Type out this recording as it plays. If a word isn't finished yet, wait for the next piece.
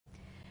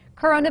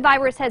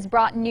Coronavirus has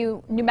brought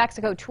New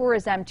Mexico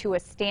tourism to a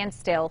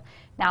standstill.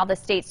 Now the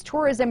state's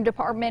tourism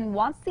department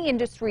wants the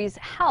industry's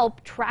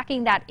help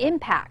tracking that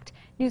impact.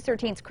 News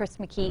 13's Chris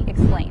McKee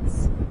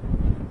explains.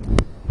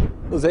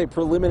 Jose,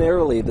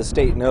 preliminarily, the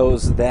state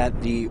knows that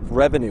the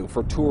revenue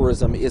for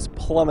tourism is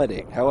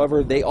plummeting.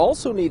 However, they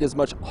also need as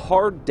much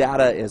hard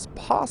data as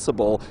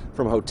possible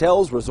from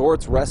hotels,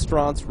 resorts,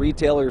 restaurants,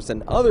 retailers,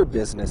 and other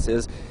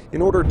businesses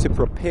in order to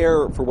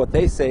prepare for what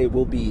they say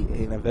will be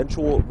an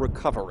eventual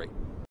recovery.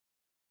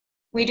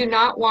 We do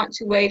not want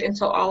to wait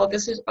until all of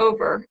this is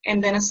over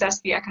and then assess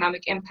the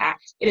economic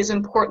impact. It is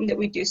important that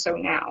we do so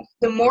now.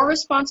 The more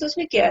responses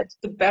we get,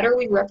 the better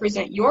we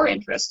represent your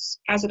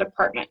interests as a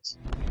department.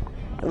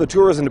 The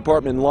tourism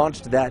department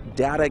launched that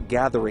data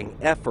gathering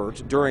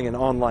effort during an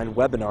online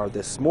webinar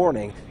this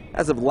morning.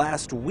 As of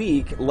last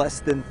week, less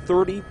than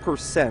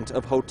 30%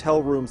 of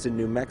hotel rooms in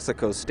New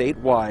Mexico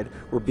statewide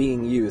were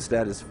being used.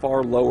 That is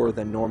far lower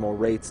than normal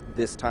rates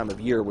this time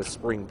of year with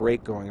spring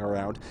break going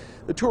around.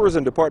 The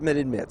tourism department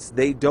admits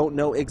they don't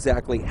know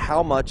exactly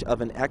how much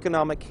of an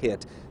economic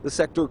hit the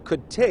sector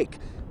could take.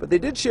 But they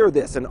did share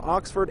this, an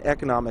Oxford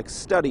economics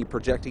study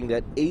projecting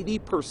that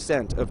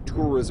 80% of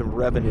tourism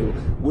revenue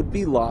would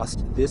be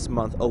lost this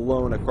month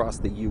alone across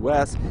the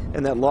U.S.,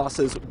 and that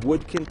losses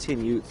would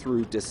continue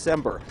through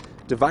December.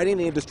 Dividing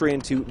the industry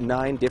into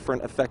 9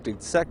 different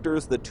affected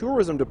sectors, the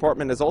tourism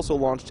department has also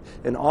launched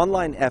an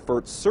online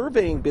effort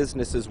surveying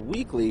businesses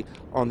weekly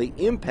on the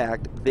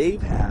impact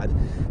they've had.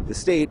 The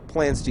state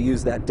plans to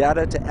use that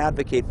data to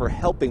advocate for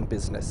helping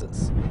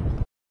businesses.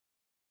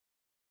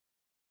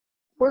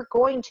 We're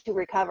going to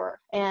recover,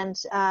 and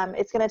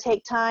it's going to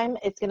take time.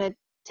 It's going to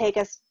take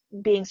us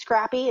being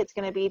scrappy. It's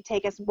going to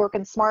take us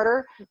working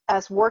smarter,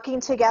 us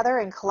working together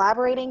and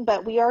collaborating,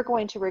 but we are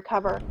going to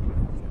recover.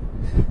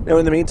 Now,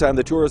 in the meantime,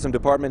 the tourism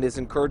department is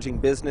encouraging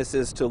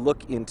businesses to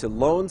look into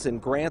loans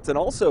and grants and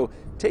also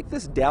take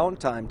this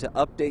downtime to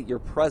update your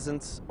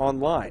presence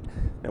online.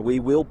 Now, we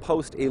will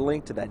post a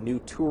link to that new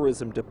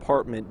tourism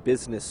department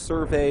business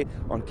survey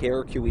on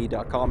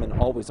KRQE.com and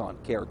always on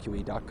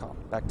KRQE.com.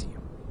 Back to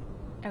you.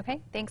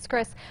 Okay, thanks,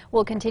 Chris.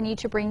 We'll continue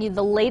to bring you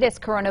the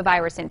latest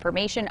coronavirus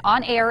information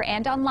on air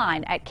and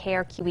online at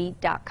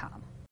KRQE.com.